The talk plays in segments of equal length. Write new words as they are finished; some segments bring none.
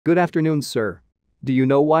Good afternoon, sir. Do you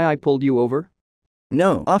know why I pulled you over?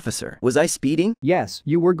 No, officer. Was I speeding? Yes,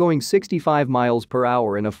 you were going 65 miles per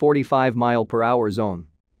hour in a 45 mile per hour zone.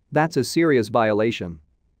 That's a serious violation.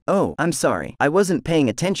 Oh, I'm sorry. I wasn't paying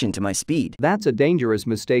attention to my speed. That's a dangerous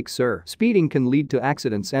mistake, sir. Speeding can lead to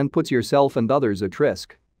accidents and puts yourself and others at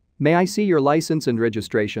risk. May I see your license and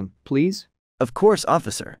registration, please? Of course,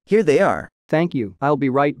 officer. Here they are. Thank you. I'll be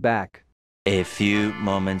right back. A few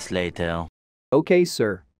moments later. Okay,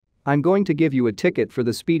 sir. I'm going to give you a ticket for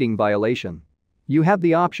the speeding violation. You have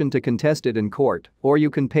the option to contest it in court, or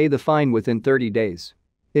you can pay the fine within 30 days.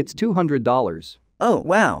 It's $200. Oh,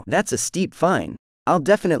 wow, that's a steep fine. I'll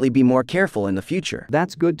definitely be more careful in the future.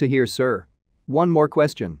 That's good to hear, sir. One more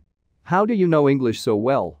question. How do you know English so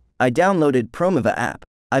well? I downloaded Promova app.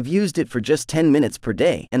 I've used it for just 10 minutes per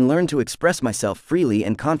day and learned to express myself freely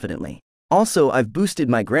and confidently. Also, I've boosted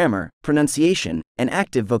my grammar, pronunciation, and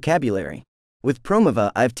active vocabulary. With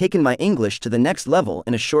Promova, I've taken my English to the next level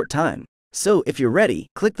in a short time. So, if you're ready,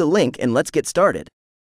 click the link and let's get started.